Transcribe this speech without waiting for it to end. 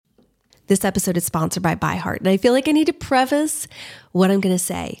This episode is sponsored by ByHeart, and I feel like I need to preface what I'm going to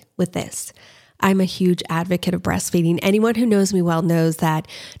say with this. I'm a huge advocate of breastfeeding. Anyone who knows me well knows that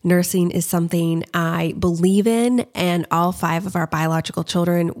nursing is something I believe in, and all 5 of our biological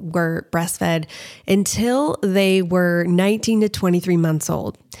children were breastfed until they were 19 to 23 months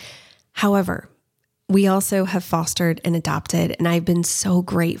old. However, we also have fostered and adopted, and I've been so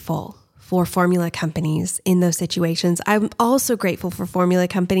grateful for formula companies in those situations. I'm also grateful for formula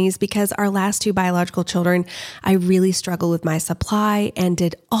companies because our last 2 biological children, I really struggled with my supply and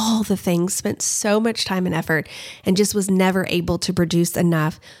did all the things, spent so much time and effort, and just was never able to produce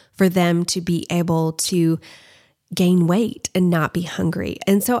enough for them to be able to gain weight and not be hungry.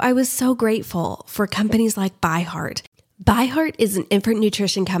 And so I was so grateful for companies like ByHeart. ByHeart is an infant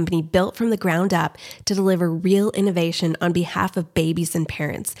nutrition company built from the ground up to deliver real innovation on behalf of babies and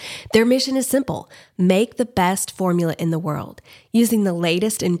parents. Their mission is simple: make the best formula in the world. Using the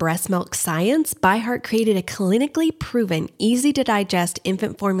latest in breast milk science, ByHeart created a clinically proven, easy-to-digest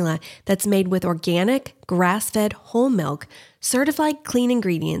infant formula that's made with organic, grass-fed whole milk, certified clean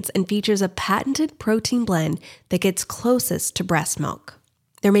ingredients, and features a patented protein blend that gets closest to breast milk.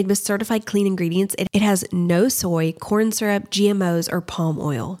 They're made with certified clean ingredients. It has no soy, corn syrup, GMOs, or palm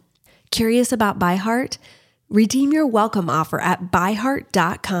oil. Curious about ByHeart? Redeem your welcome offer at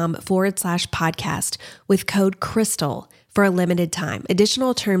byheart.com/podcast with code CRYSTAL for a limited time.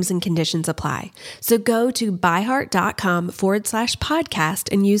 Additional terms and conditions apply. So go to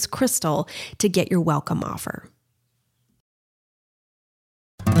byheart.com/podcast and use CRYSTAL to get your welcome offer.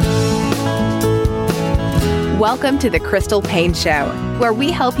 Welcome to the Crystal Paine Show, where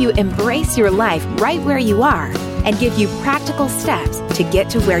we help you embrace your life right where you are and give you practical steps to get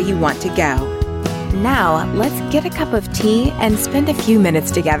to where you want to go. Now, let's get a cup of tea and spend a few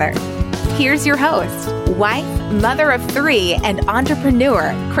minutes together. Here's your host, wife, mother of 3, and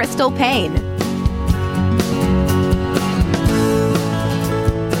entrepreneur, Crystal Paine.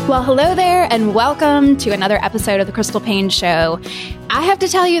 Well, hello there, and welcome to another episode of the Crystal Paine Show. I have to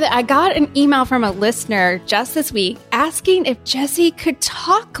tell you that I got an email from a listener just this week asking if Jesse could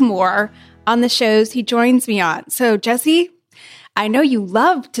talk more on the shows he joins me on. So, Jesse, I know you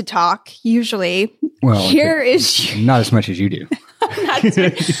love to talk, usually. Well, here is not as much as you do.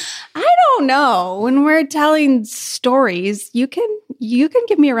 I don't know. When we're telling stories, you can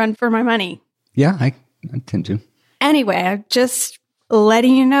give me a run for my money. Yeah, I tend to. Anyway, I'm just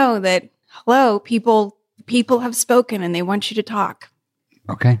letting you know that, hello, people have spoken and they want you to talk.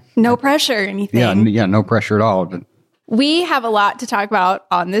 Okay. No pressure or anything. Yeah, no pressure at all. We have a lot to talk about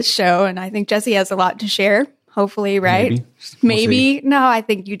on this show, and I think Jesse has a lot to share, hopefully, right? Maybe. No, I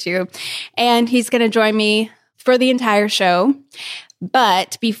think you do. And he's going to join me for the entire show.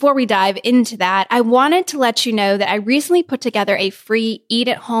 But before we dive into that, I wanted to let you know that I recently put together a free Eat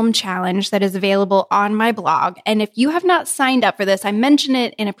at Home challenge that is available on my blog. And if you have not signed up for this, I mentioned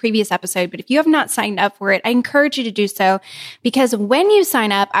it in a previous episode, but if you have not signed up for it, I encourage you to do so, because when you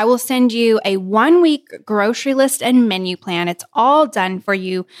sign up, I will send you a 1-week grocery list and menu plan. It's all done for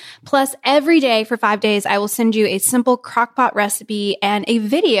you. Plus, every day for 5 days, I will send you a simple crockpot recipe and a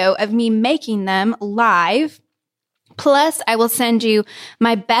video of me making them live. Plus, I will send you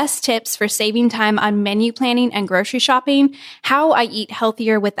my best tips for saving time on menu planning and grocery shopping, how I eat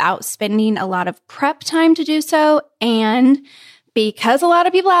healthier without spending a lot of prep time to do so, and because a lot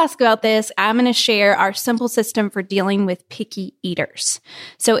of people ask about this, I'm going to share our simple system for dealing with picky eaters.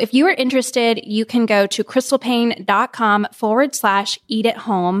 So if you are interested, you can go to crystalpaine.com/eat at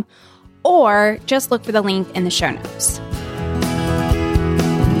home, or just look for the link in the show notes.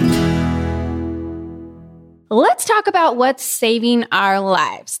 Let's talk about what's saving our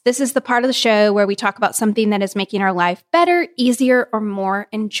lives. This is the part of the show where we talk about something that is making our life better, easier, or more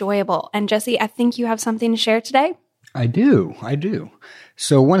enjoyable. And Jesse, I think you have something to share today. I do.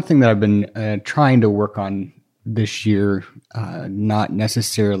 So one thing that I've been trying to work on this year, not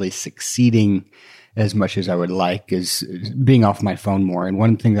necessarily succeeding as much as I would like, is being off my phone more. And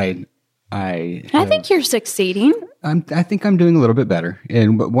one thing I think you're succeeding. I think I'm doing a little bit better.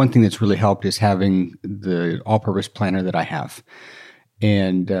 And one thing that's really helped is having the all-purpose planner that I have,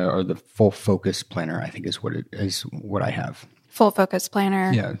 and or the full focus planner, I think is what I have. Full focus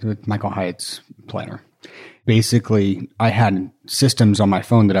planner. Yeah, with Michael Hyatt's planner. Basically, I had systems on my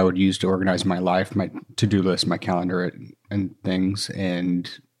phone that I would use to organize my life, my to-do list, my calendar, and things. And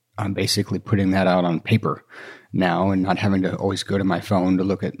I'm basically putting that out on paper now and not having to always go to my phone to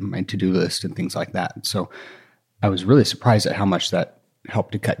look at my to-do list and things like that. So I was really surprised at how much that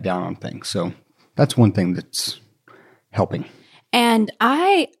helped to cut down on things. So that's one thing that's helping. And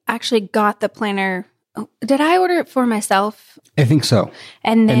I actually got the planner Did I order it for myself? I think so.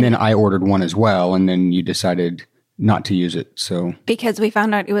 And then I ordered one as well, and then you decided not to use it. So because we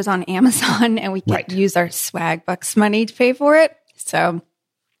found out it was on Amazon and we could use our Swagbucks money to pay for it. So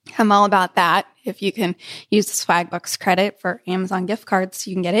I'm all about that. If you can use the Swagbucks credit for Amazon gift cards,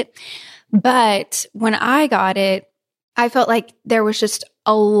 you can get it. But when I got it, I felt like there was just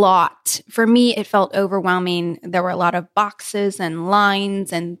a lot. For me, it felt overwhelming. There were a lot of boxes and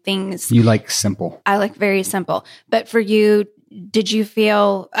lines and things. You like simple. I like very simple. But for you, did you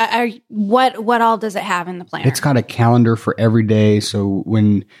feel, what all does it have in the planner? It's got a calendar for every day. So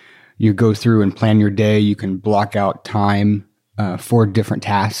when you go through and plan your day, you can block out time for different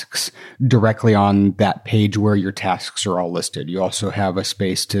tasks directly on that page where your tasks are all listed. You also have a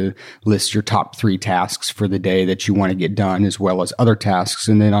space to list your top 3 tasks for the day that you want to get done, as well as other tasks.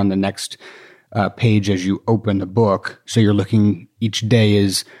 And then on the next page, as you open the book, so you're looking, each day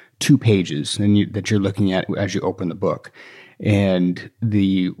is 2 pages that you're looking at as you open the book. And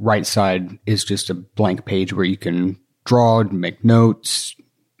the right side is just a blank page where you can draw, make notes,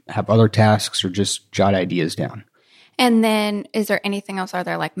 have other tasks, or just jot ideas down. And then is there anything else? Are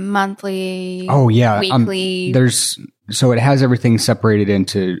there like monthly? Oh, yeah. Weekly? So it has everything separated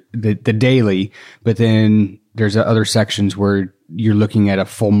into the daily, but then there's other sections where you're looking at a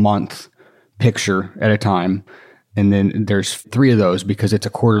full month picture at a time. And then there's 3 of those because it's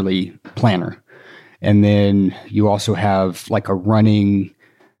a quarterly planner. And then you also have like a running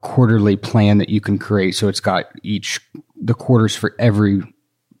quarterly plan that you can create. So it's got the quarters for every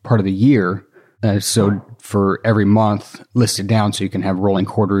part of the year. So for every month listed down, so you can have rolling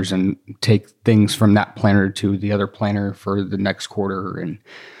quarters and take things from that planner to the other planner for the next quarter. And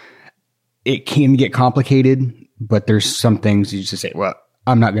it can get complicated, but there's some things you just say, well,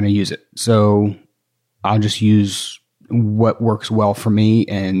 I'm not going to use it. So I'll just use what works well for me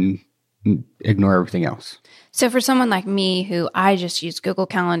and ignore everything else. So for someone like me, who I just use Google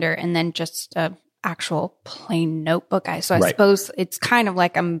Calendar and then just a actual plain notebook. I suppose it's kind of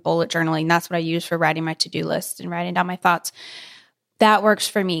like I'm bullet journaling. That's what I use for writing my to-do list and writing down my thoughts. That works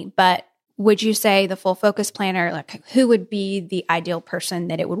for me. But would you say the full focus planner, like who would be the ideal person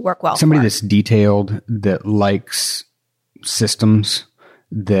that it would work well Somebody for? that's detailed, that likes systems,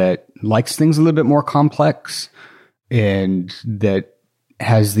 that likes things a little bit more complex, and that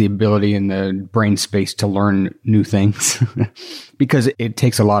has the ability and the brain space to learn new things because it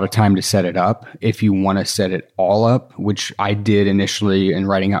takes a lot of time to set it up. If you want to set it all up, which I did initially in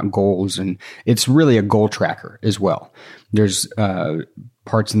writing out goals, and it's really a goal tracker as well. There's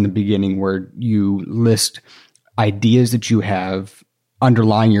parts in the beginning where you list ideas that you have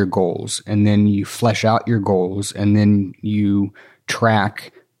underlying your goals, and then you flesh out your goals, and then you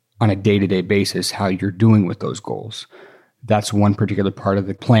track on a day-to-day basis how you're doing with those goals. That's one particular part of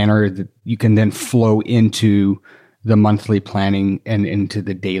the planner that you can then flow into the monthly planning and into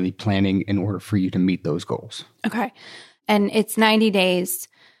the daily planning in order for you to meet those goals. Okay. And it's 90 days.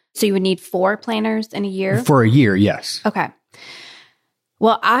 So you would need 4 planners in a year? For a year, yes. Okay.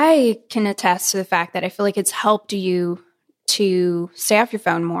 Well, I can attest to the fact that I feel like it's helped you to stay off your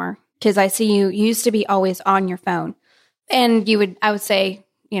phone more, because I see you used to be always on your phone. And I would say,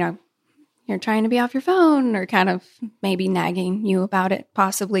 you're trying to be off your phone, or kind of maybe nagging you about it,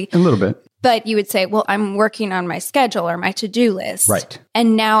 possibly. A little bit. But you would say, well, I'm working on my schedule or my to-do list. Right.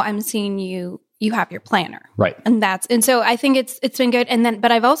 And now I'm seeing you have your planner. Right. And so I think it's been good.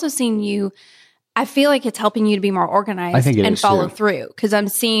 But I've also seen I feel like it's helping you to be more organized, I think it and is follow too. through. Because I'm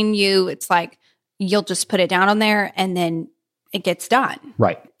seeing it's like, you'll just put it down on there and then it gets done.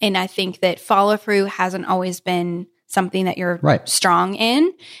 Right. And I think that follow through hasn't always been something that you're Right. strong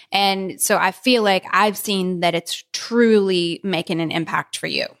in. And so I feel like I've seen that it's truly making an impact for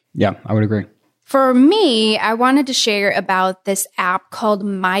you. Yeah, I would agree. For me, I wanted to share about this app called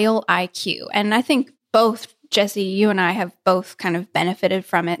Mile IQ. And I think both, Jesse, you and I have both kind of benefited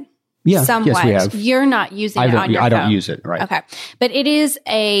from it. Yeah, somewhat. yes, we have. You're not using it on your phone. I don't use it, right. Okay. But it is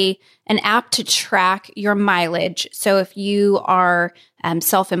an app to track your mileage. So if you are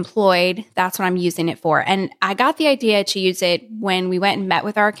self-employed, that's what I'm using it for. And I got the idea to use it when we went and met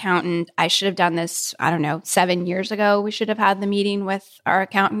with our accountant. I should have done this, 7 years ago. We should have had the meeting with our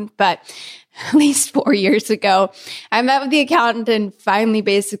accountant, but at least 4 years ago, I met with the accountant and finally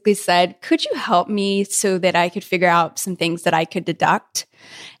basically said, could you help me so that I could figure out some things that I could deduct?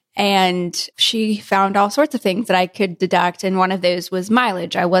 And she found all sorts of things that I could deduct. And one of those was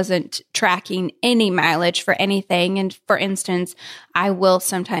mileage. I wasn't tracking any mileage for anything. And for instance, I will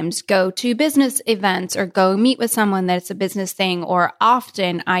sometimes go to business events or go meet with someone that's a business thing. Or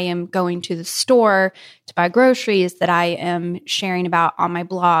often I am going to the store to buy groceries that I am sharing about on my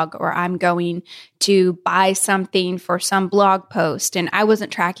blog, or I'm going to buy something for some blog post. And I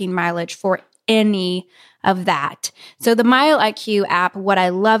wasn't tracking mileage for any of that. So the Mile IQ app, what I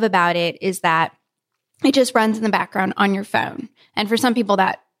love about it is that it just runs in the background on your phone. And for some people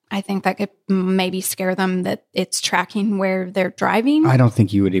that I think that could maybe scare them that it's tracking where they're driving. I don't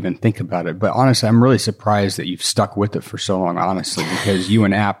think you would even think about it. But honestly, I'm really surprised that you've stuck with it for so long, honestly, because you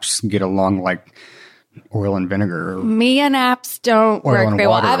and apps get along like oil and vinegar. Me and apps don't work very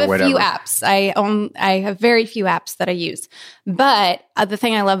well. I have a few apps. I have very few apps that I use. But the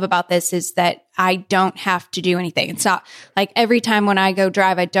thing I love about this is that I don't have to do anything. It's not like every time when I go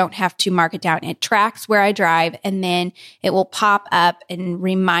drive, I don't have to mark it down. It tracks where I drive, and then it will pop up and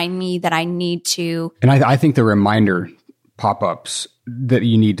remind me that I need to. And I think the reminder pop-ups that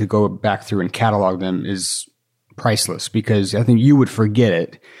you need to go back through and catalog them is priceless, because I think you would forget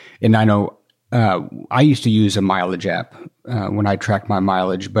it. And I know I used to use a mileage app when I tracked my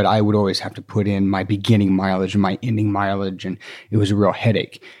mileage, but I would always have to put in my beginning mileage and my ending mileage, and it was a real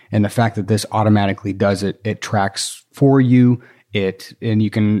headache. And the fact that this automatically does it, it tracks for you, and you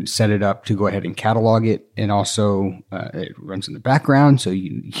can set it up to go ahead and catalog it, and also it runs in the background, so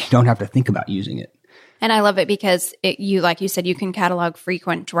you don't have to think about using it. And I love it because like you said, you can catalog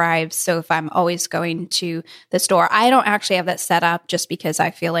frequent drives. So if I'm always going to the store, I don't actually have that set up just because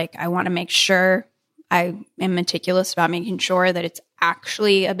I feel like I want to make sure I am meticulous about making sure that it's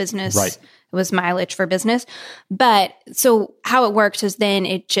actually a business. Right. It was mileage for business. But so how it works is then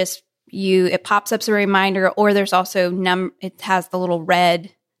it pops up as a reminder, or there's also it has the little red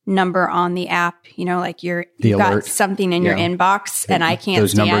number on the app, like you've got something in your inbox, and I can't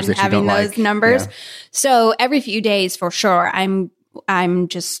stand having those numbers. Yeah. So every few days, for sure, I'm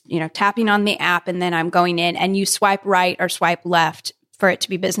just, tapping on the app, and then I'm going in, and you swipe right or swipe left for it to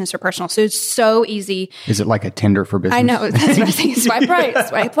be business or personal. So it's so easy. Is it like a Tinder for business? I know. That's what I'm saying. Swipe right,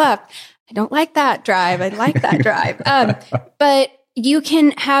 swipe left. I don't like that drive. I like that drive. But you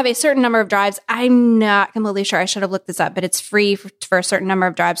can have a certain number of drives. I'm not completely sure. I should have looked this up, but it's free for a certain number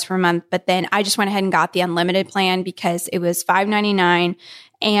of drives per month. But then I just went ahead and got the unlimited plan because it was $5.99.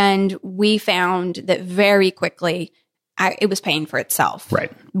 And we found that very quickly it was paying for itself.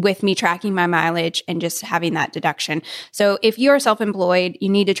 Right. With me tracking my mileage and just having that deduction. So if you're self-employed, you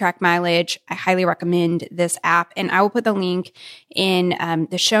need to track mileage, I highly recommend this app. And I will put the link in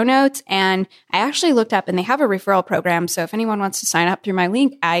the show notes. And I actually looked up, and they have a referral program. So if anyone wants to sign up through my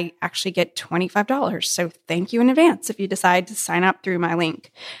link, I actually get $25. So thank you in advance if you decide to sign up through my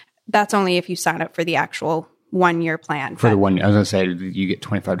link. That's only if you sign up for the actual 1-year plan. For the 1 year, I was going to say, you get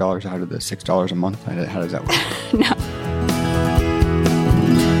 $25 out of the $6 a month. How does that work? No.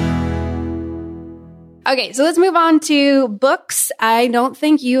 Okay, so let's move on to books. I don't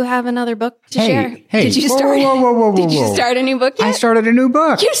think you have another book to share. Hey, did you start? Whoa. Did you start a new book yet? I started a new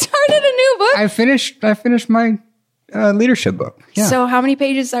book. You started a new book? I finished my leadership book. Yeah. So how many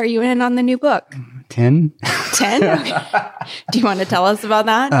pages are you in on the new book? 10. 10? Okay. Do you want to tell us about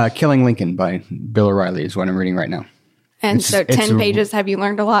that? Killing Lincoln by Bill O'Reilly is what I'm reading right now. And so 10 pages, have you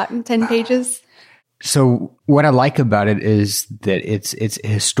learned a lot in 10 pages? So what I like about it is that it's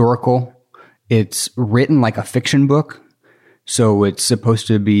historical. It's written like a fiction book. So it's supposed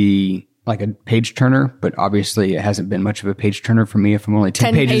to be like a page turner, but obviously it hasn't been much of a page turner for me if I'm only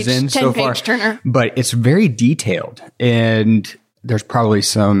 10 pages in so far. Turner. But it's very detailed, and there's probably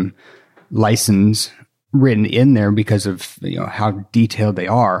some license written in there because of how detailed they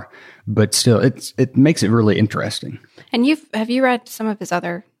are. But still, it makes it really interesting. And have you read some of his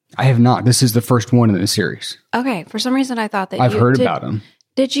other? I have not. This is the first one in the series. Okay. For some reason, I thought that I've heard about him.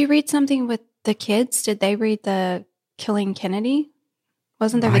 Did you read something with the kids? Did they read the Killing Kennedy?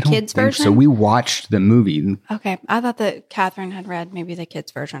 Wasn't there the kids version? So we watched the movie. Okay. I thought that Catherine had read maybe the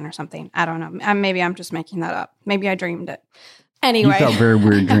kids version or something. I don't know. Maybe I'm just making that up. Maybe I dreamed it. Anyway. You felt very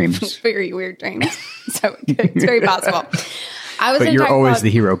weird dreams. Very weird dreams. So it's very possible. But you're always the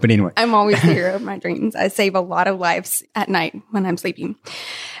hero. But anyway. I'm always the hero of my dreams. I save a lot of lives at night when I'm sleeping.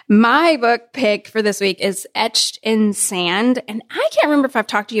 My book pick for this week is Etched in Sand. And I can't remember if I've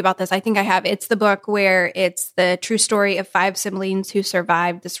talked to you about this. I think I have. It's the book where it's the true story of 5 siblings who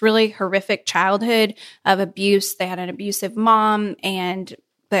survived this really horrific childhood of abuse. They had an abusive mom, and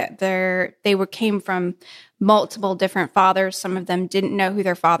that came from multiple different fathers. Some of them didn't know who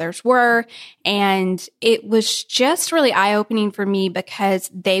their fathers were. And it was just really eye-opening for me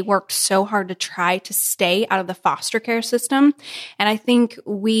because they worked so hard to try to stay out of the foster care system. And I think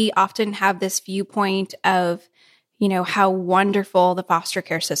we often have this viewpoint of, how wonderful the foster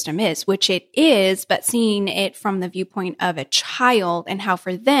care system is, which it is, but seeing it from the viewpoint of a child and how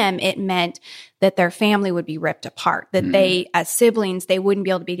for them it meant that their family would be ripped apart, that they, as siblings, they wouldn't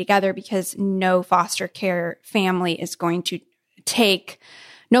be able to be together because no foster family is going to take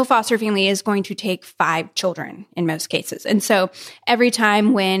 5 children in most cases. And so every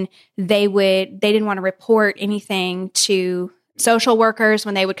time when they didn't want to report anything to social workers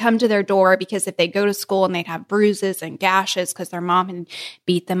when they would come to their door, because if they go to school and they'd have bruises and gashes because their mom had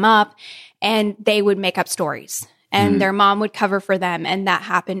beat them up, and they would make up stories and their mom would cover for them. And that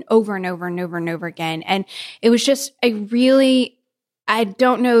happened over and over and over and over again. And it was just I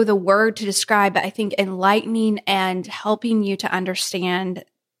don't know the word to describe, but I think enlightening and helping you to understand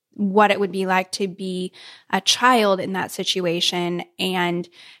what it would be like to be a child in that situation and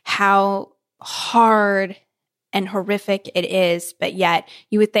how hard and horrific it is. But yet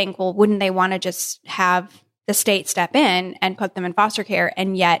you would think, well, wouldn't they want to just have the state step in and put them in foster care?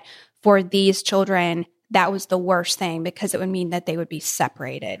 And yet for these children, that was the worst thing because it would mean that they would be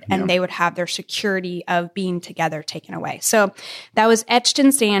separated and they would have their security of being together taken away. So that was etched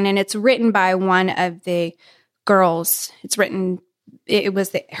in sand, and it's written by one of the girls. It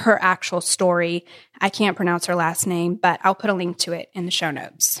was her actual story. I can't pronounce her last name, but I'll put a link to it in the show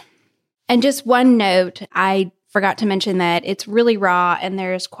notes. And just one note, I forgot to mention that it's really raw and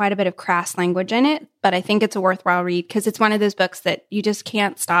there's quite a bit of crass language in it, but I think it's a worthwhile read because it's one of those books that you just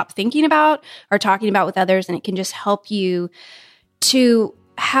can't stop thinking about or talking about with others, and it can just help you to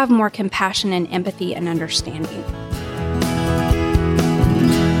have more compassion and empathy and understanding.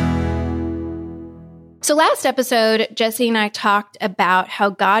 So last episode, Jesse and I talked about how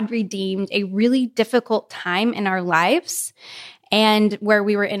God redeemed a really difficult time in our lives and where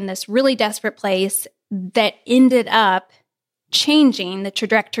we were in this really desperate place that ended up changing the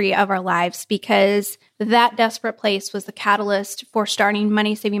trajectory of our lives because that desperate place was the catalyst for starting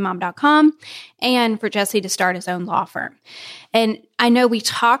MoneySavingMom.com and for Jesse to start his own law firm. And I know we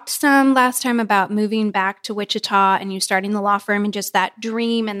talked some last time about moving back to Wichita and you starting the law firm and just that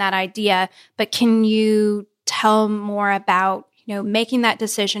dream and that idea, but can you tell more about, making that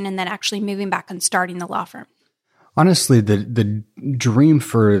decision and then actually moving back and starting the law firm? Honestly, the dream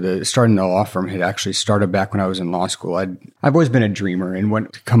for starting the law firm had actually started back when I was in law school. I've always been a dreamer and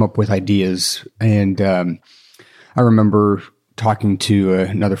wanted to come up with ideas. And I remember talking to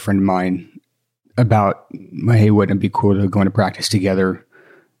another friend of mine about, hey, wouldn't it be cool to go into practice together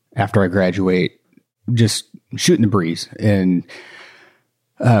after I graduate, just shooting the breeze and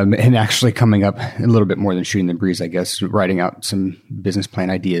actually coming up a little bit more than shooting the breeze, I guess, writing out some business plan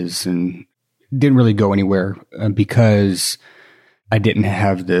ideas, and didn't really go anywhere because I didn't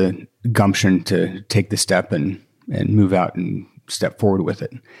have the gumption to take the step and move out and step forward with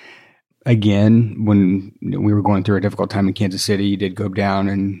it. Again, when we were going through a difficult time in Kansas City, you did go down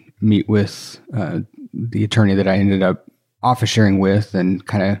and meet with the attorney that I ended up office sharing with, and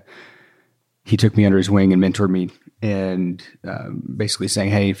he took me under his wing and mentored me, and basically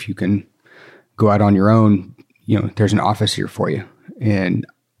saying, hey, if you can go out on your own, there's an office here for you. And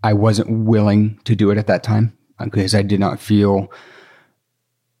I wasn't willing to do it at that time because I did not feel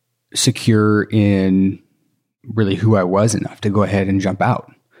secure in really who I was enough to go ahead and jump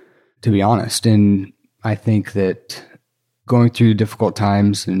out, to be honest. And I think that going through difficult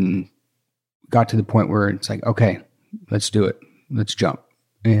times and got to the point where it's like, okay, let's do it. Let's jump.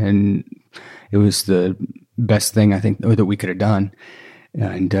 And it was the best thing I think that we could have done.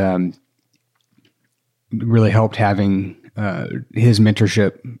 And it really helped having his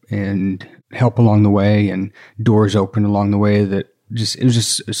mentorship and help along the way and doors open along the way it was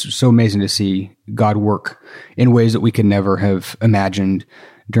just so amazing to see God work in ways that we could never have imagined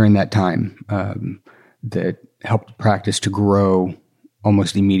during that time, that helped practice to grow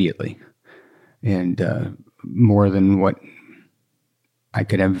almost immediately and more than what I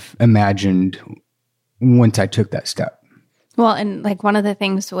could have imagined once I took that step. Well, and one of the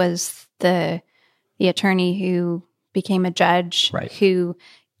things was the attorney who became a judge, right, who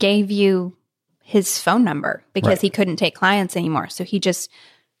gave you his phone number because he couldn't take clients anymore. So he just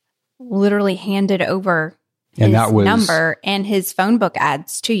literally handed over his number and his phone book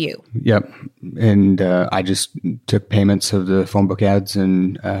ads to you. Yep. And I just took payments of the phone book ads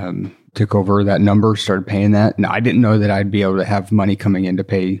and took over that number, started paying that. And I didn't know that I'd be able to have money coming in to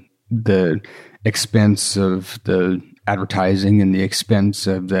pay the expense of the advertising and the expense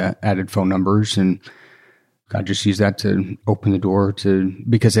of the added phone numbers. And God just used that to open the door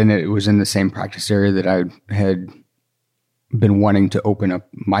because then it was in the same practice area that I had been wanting to open up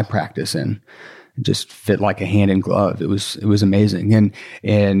my practice in. It just fit like a hand in glove. It was amazing.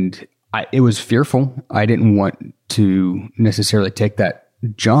 And it was fearful. I didn't want to necessarily take that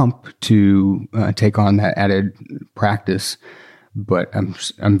jump to take on that added practice, but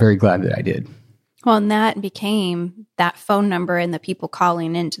I'm very glad that I did. Well, and that phone number and the people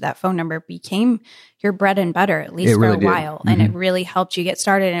calling into that phone number became your bread and butter, at least for a while. Mm-hmm. And it really helped you get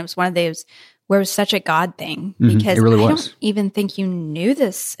started. And it was one of those where it was such a God thing, because it really I was. don't even think you knew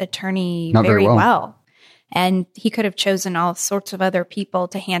this attorney Not very well. And he could have chosen all sorts of other people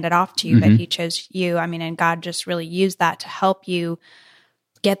to hand it off to you, but he chose you. I mean, and God just really used that to help you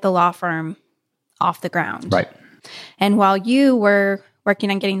get the law firm off the ground. Right. And while you were working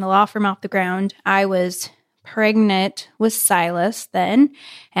on getting the law firm off the ground, I was pregnant with Silas then,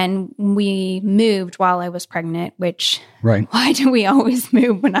 and we moved while I was pregnant, which, right. Why do we always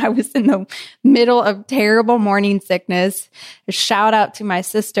move when I was in the middle of terrible morning sickness? A shout out to my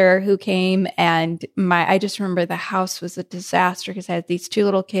sister who came, and I just remember the house was a disaster because I had these 2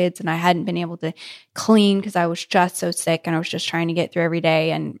 little kids and I hadn't been able to clean because I was just so sick and I was just trying to get through every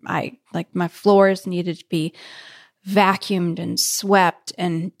day. And my floors needed to be vacuumed and swept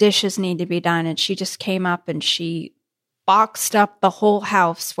and dishes need to be done. And she just came up and she boxed up the whole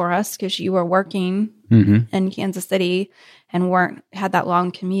house for us because you were working in Kansas City and had that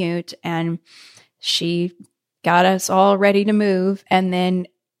long commute. And she got us all ready to move. And then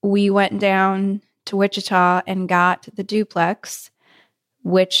we went down to Wichita and got the duplex,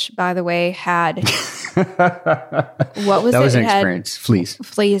 which, by the way, had what was that it? was an it had experience.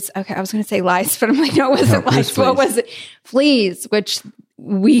 Fleas. Okay, I was going to say lice, but I'm like, no, it wasn't lice. What was it? Fleas, which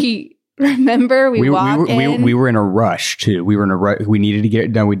we remember. We walked in. We were in a rush too. We were in a rush. We needed to get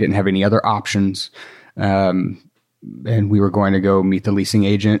it done. We didn't have any other options. And we were going to go meet the leasing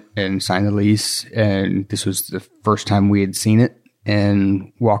agent and sign the lease. And this was the first time we had seen it.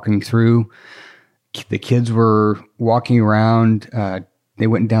 And walking through, the kids were walking around. They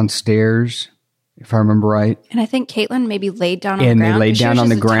went downstairs, if I remember right. And I think Caitlin maybe laid down on the ground. And they laid down on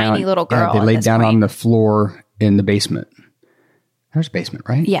the ground. Tiny little girl. They laid down on the floor in the basement. There's a basement,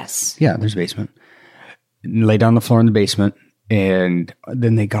 right? Yes. Yeah, there's a basement. And laid down on the floor in the basement. And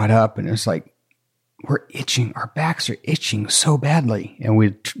then they got up and it's like, we're itching. Our backs are itching so badly. And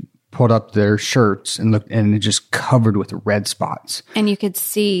we pulled up their shirts and looked, and it just covered with red spots. And you could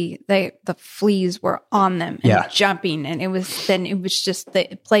see the fleas were on them and jumping. And it was just,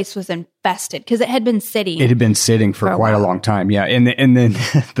 the place was infested because it had been sitting. It had been sitting for quite a long time. Yeah. And then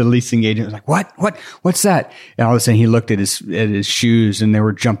the leasing agent was like, what's that? And all of a sudden he looked at his shoes and they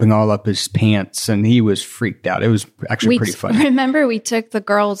were jumping all up his pants and he was freaked out. It was actually pretty funny. Remember we took the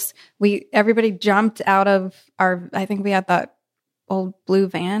girls, everybody jumped out of I think we had that old blue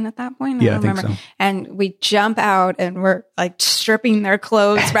van at that point. I think so. And we jump out and we're like stripping their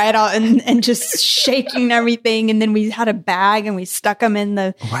clothes right out and just shaking everything. And then we had a bag and we stuck them in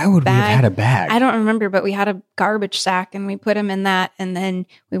the Why would bag. We have had a bag? I don't remember, but we had a garbage sack and we put them in that. And then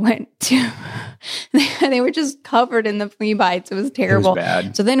we went to, they were just covered in the flea bites. It was terrible. It was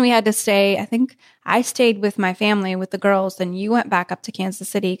bad. So then we had to stay. I think I stayed with my family, with the girls, and you went back up to Kansas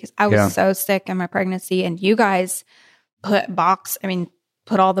City because I was so sick in my pregnancy. And you guys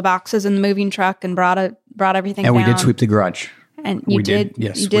put all the boxes in the moving truck and brought everything down. And we did sweep the garage. And you did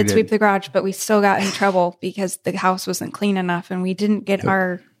sweep the garage, but we still got in trouble because the house wasn't clean enough and we didn't get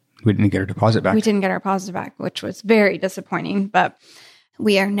our deposit back. We didn't get our deposit back, which was very disappointing. But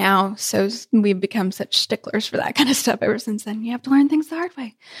we are now we've become such sticklers for that kind of stuff ever since then. You have to learn things the hard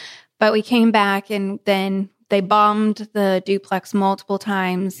way. But we came back and then they bombed the duplex multiple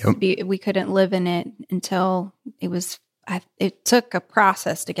times. Yep. We couldn't live in it until it took a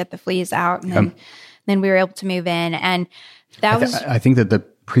process to get the fleas out. And then we were able to move in. And I think that the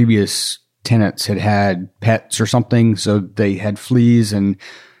previous tenants had pets or something. So they had fleas and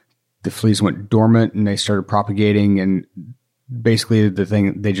the fleas went dormant and they started propagating. And basically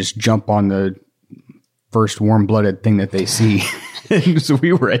they just jump on the first warm-blooded thing that they see. So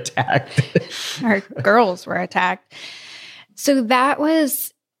we were attacked. Our girls were attacked. So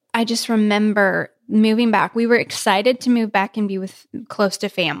I just remember moving back. We were excited to move back and be close to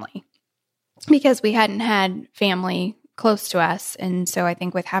family because we hadn't had family close to us. And so I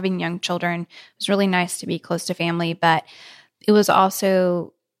think with having young children, it was really nice to be close to family, but it was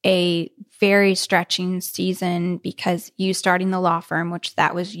also a very stretching season because you starting the law firm, which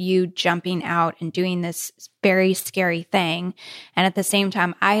that was you jumping out and doing this very scary thing. And at the same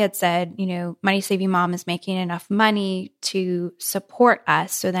time, I had said, Money Saving Mom is making enough money to support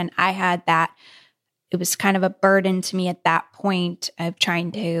us. So then I had that. It was kind of a burden to me at that point of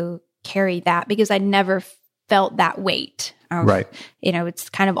trying to carry that because I never felt that weight. Right. It's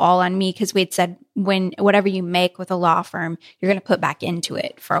kind of all on me because we'd said whatever you make with a law firm, you're going to put back into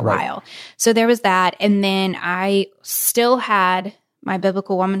it for a while. So there was that. And then I still had my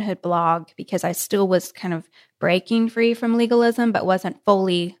Biblical Womanhood blog because I still was kind of breaking free from legalism, but wasn't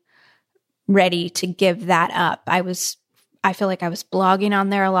fully ready to give that up. I feel like I was blogging on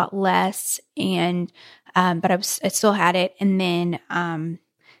there a lot less but I still had it. And then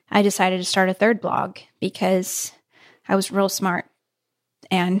I decided to start a third blog because I was real smart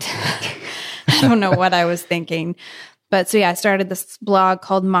and I don't know what I was thinking. But so I started this blog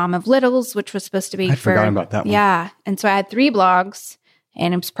called Mom of Littles, which was supposed to be I forgot about that one. Yeah. And so I had 3 blogs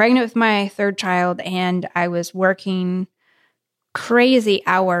and I was pregnant with my third child and I was working crazy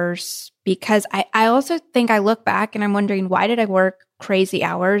hours because I also think I look back and I'm wondering, why did I work crazy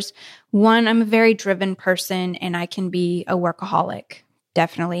hours? One, I'm a very driven person and I can be a workaholic,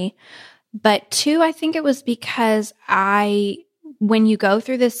 definitely. But 2, I think it was because when you go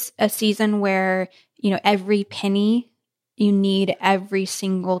through a season where, every penny, you need every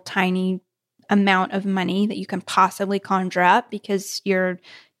single tiny amount of money that you can possibly conjure up because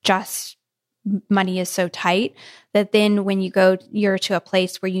money is so tight that then when you're to a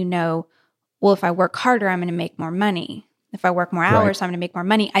place where well, if I work harder, I'm going to make more money. If I work more hours, I'm going to make more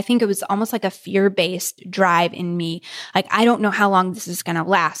money. I think it was almost like a fear-based drive in me. Like, I don't know how long this is going to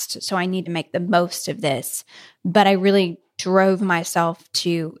last, so I need to make the most of this. But I really drove myself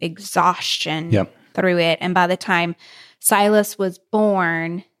to exhaustion through it. And by the time Silas was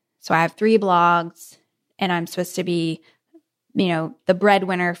born, so I have 3 blogs, and I'm supposed to be, the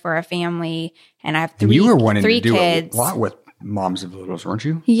breadwinner for a family, and I have 3 kids. You were wanting to do a lot with Moms of Littles, weren't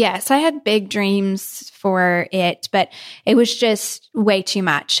you? Yes, I had big dreams for it, but it was just way too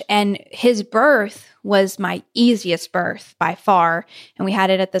much. And his birth was my easiest birth by far. And we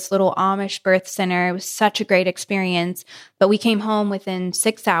had it at this little Amish birth center. It was such a great experience. But we came home within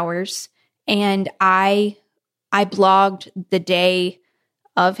 6 hours and I blogged the day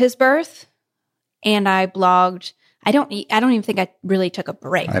of his birth and I blogged. I don't even think I really took a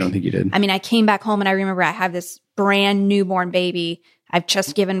break. I don't think you did. I mean, I came back home and I remember I have this brand newborn baby. I've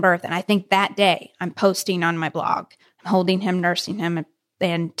just given birth. And I think that day I'm posting on my blog. I'm holding him, nursing him,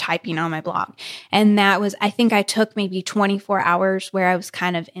 and typing on my blog. And I think I took maybe 24 hours where I was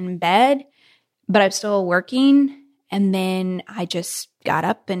kind of in bed, but I'm still working. And then I just got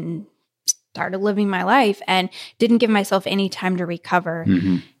up and started living my life and didn't give myself any time to recover.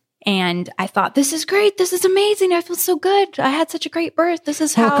 Mm-hmm. And I thought, this is great. This is amazing. I feel so good. I had such a great birth. This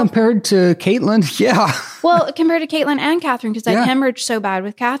is how. Well, compared to Caitlin, yeah. Well, compared to Caitlin and Catherine, because I hemorrhaged so bad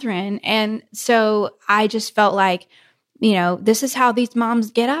with Catherine. And so I just felt like, this is how these moms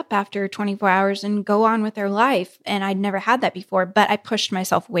get up after 24 hours and go on with their life. And I'd never had that before, but I pushed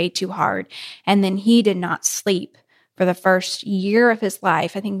myself way too hard. And then he did not sleep for the first year of his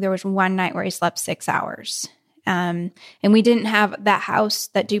life. I think there was one night where he slept 6 hours. And we didn't have that house,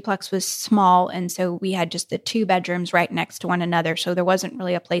 that duplex was small. And so we had just the 2 bedrooms right next to one another. So there wasn't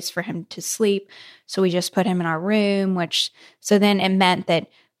really a place for him to sleep. So we just put him in our room, so then it meant that,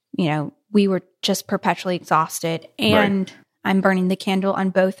 we were just perpetually exhausted and I'm burning the candle on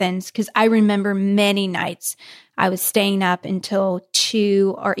both ends. Cause I remember many nights I was staying up until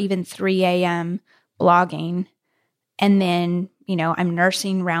 2 or even 3 a.m. blogging. And then, I'm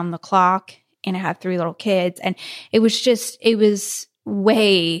nursing round the clock. And I have 3 little kids. And it was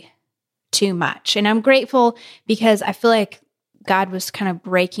way too much. And I'm grateful because I feel like God was kind of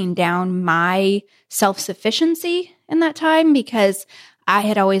breaking down my self-sufficiency in that time because I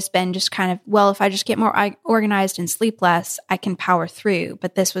had always been just kind of, well, if I just get more organized and sleep less, I can power through.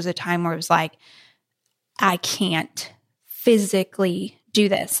 But this was a time where it was like, I can't physically do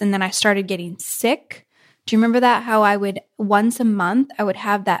this. And then I started getting sick. Do you remember that? How I would once a month, I would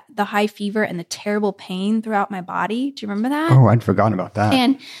have the high fever and the terrible pain throughout my body. Do you remember that? Oh, I'd forgotten about that.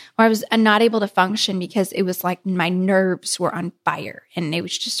 And where I was not able to function because it was like my nerves were on fire and it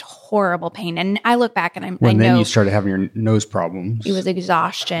was just horrible pain. And I look back and I know. Then you started having your nose problems. It was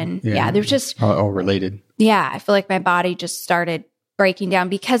exhaustion. Yeah, there was just. All related. Yeah, I feel like my body just started breaking down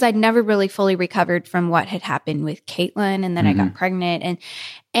because I'd never really fully recovered from what had happened with Caitlin. And then I got pregnant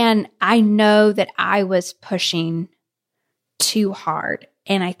and I know that I was pushing too hard.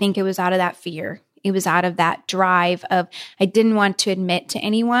 And I think it was out of that fear. It was out of that drive of, I didn't want to admit to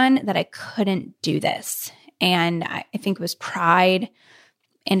anyone that I couldn't do this. And I think it was pride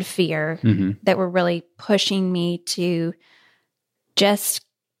and fear that were really pushing me to just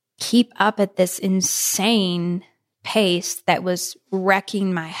keep up at this insane pace that was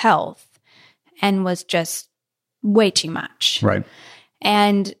wrecking my health and was just way too much. Right.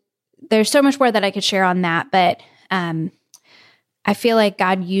 And there's so much more that I could share on that, but I feel like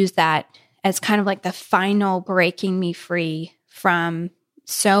God used that as kind of like the final breaking me free from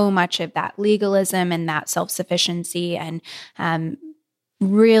so much of that legalism and that self-sufficiency, and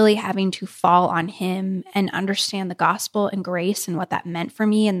really having to fall on Him and understand the gospel and grace and what that meant for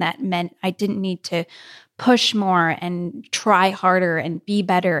me. And that meant I didn't need to push more and try harder and be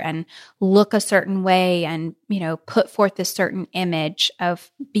better and look a certain way and, put forth a certain image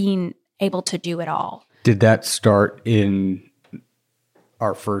of being able to do it all. Did that start in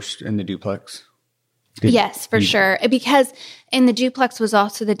the duplex? Yes, for sure. Because in the duplex was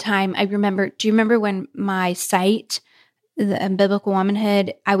also the time do you remember when my site, the Biblical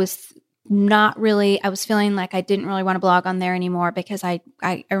Womanhood, I was feeling like I didn't really want to blog on there anymore because I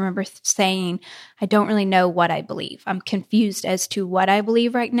remember saying, I don't really know what I believe. I'm confused as to what I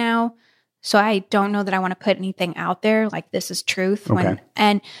believe right now. So I don't know that I want to put anything out there like this is truth. Okay.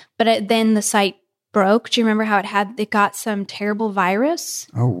 Then the site broke. Do you remember how it got some terrible virus?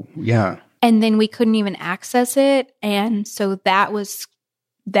 Oh, yeah. And then we couldn't even access it. And so that was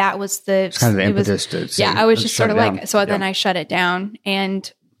It's kind of the impetus to say, I was just sort of like, then I shut it down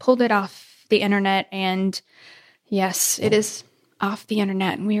and pulled it off the internet. And yes, it is off the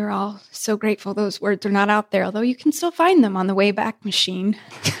internet. And we are all so grateful those words are not out there, although you can still find them on the Wayback Machine.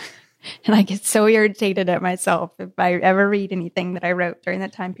 And I get so irritated at myself if I ever read anything that I wrote during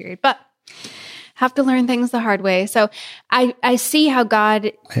that time period. But have to learn things the hard way. So I see how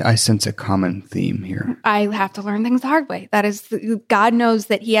God... I sense a common theme here. I have to learn things the hard way. That is, God knows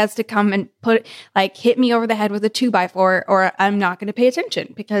that He has to come and hit me over the head with a 2x4 or I'm not going to pay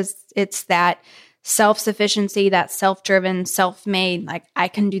attention, because it's that self-sufficiency, that self-driven, self-made, like I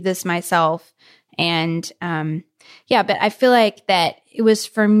can do this myself. And but I feel like that it was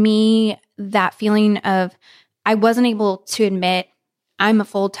for me, that feeling of I wasn't able to admit I'm a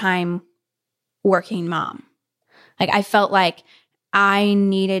full-time working mom. Like I felt like I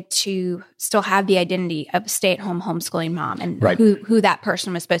needed to still have the identity of a stay-at-home homeschooling mom and right. who that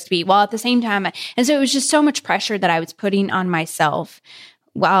person was supposed to be. While at the same time, and so it was just so much pressure that I was putting on myself.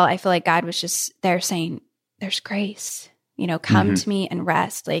 While I feel like God was just there saying, "There's grace. Come to me and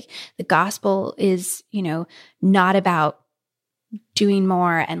rest." Like the gospel is, not about doing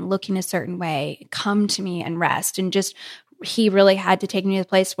more and looking a certain way. Come to me and rest, and just. He really had to take me to the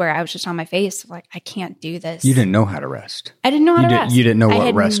place where I was just on my face, like, I can't do this. You didn't know how to rest. I didn't know how to rest. You didn't know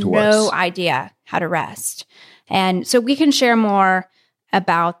what rest was. I had no idea how to rest. And so we can share more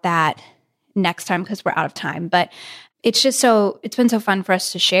about that next time because we're out of time. But it's been so fun for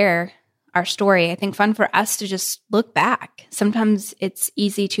us to share our story. I think fun for us to just look back. Sometimes it's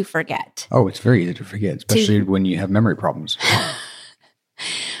easy to forget. Oh, it's very easy to forget, especially when you have memory problems.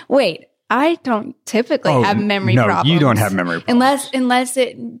 Wait. I don't typically have memory problems. No, you don't have memory problems. Unless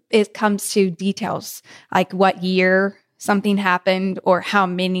it comes to details, like what year something happened or how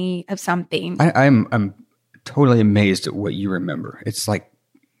many of something. I'm totally amazed at what you remember. It's like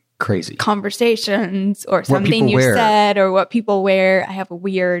crazy. Conversations or something you said or what people wear. I have a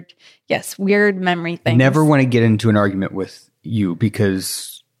weird memory thing. Never want to get into an argument with you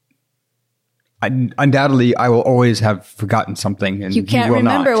because... undoubtedly, I will always have forgotten something, and you can't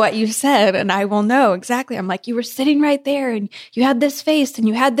remember not. what you said, and I will know exactly. I'm like, you were sitting right there, and you had this face, and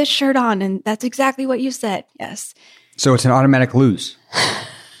you had this shirt on, and that's exactly what you said. Yes. So it's an automatic lose.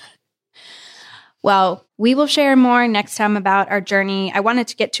 Well, we will share more next time about our journey. I wanted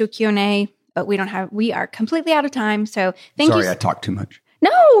to get to a Q&A, but we are completely out of time. So thank you. Sorry, I talked too much.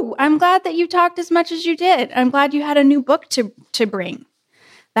 No, I'm glad that you talked as much as you did. I'm glad you had a new book to bring.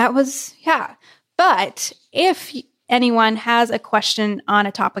 That was, yeah. But if anyone has a question on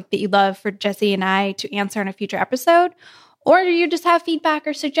a topic that you'd love for Jesse and I to answer in a future episode, or you just have feedback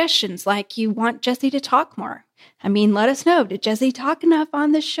or suggestions, like you want Jesse to talk more, let us know. Did Jesse talk enough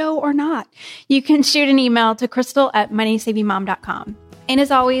on this show or not? You can shoot an email to crystal@moneysavingmom.com. And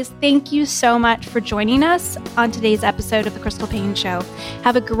as always, thank you so much for joining us on today's episode of The Crystal Paine Show.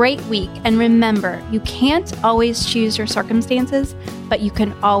 Have a great week. And remember, you can't always choose your circumstances, but you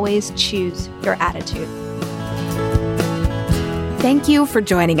can always choose your attitude. Thank you for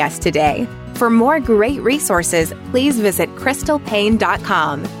joining us today. For more great resources, please visit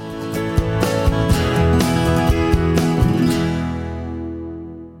crystalpaine.com.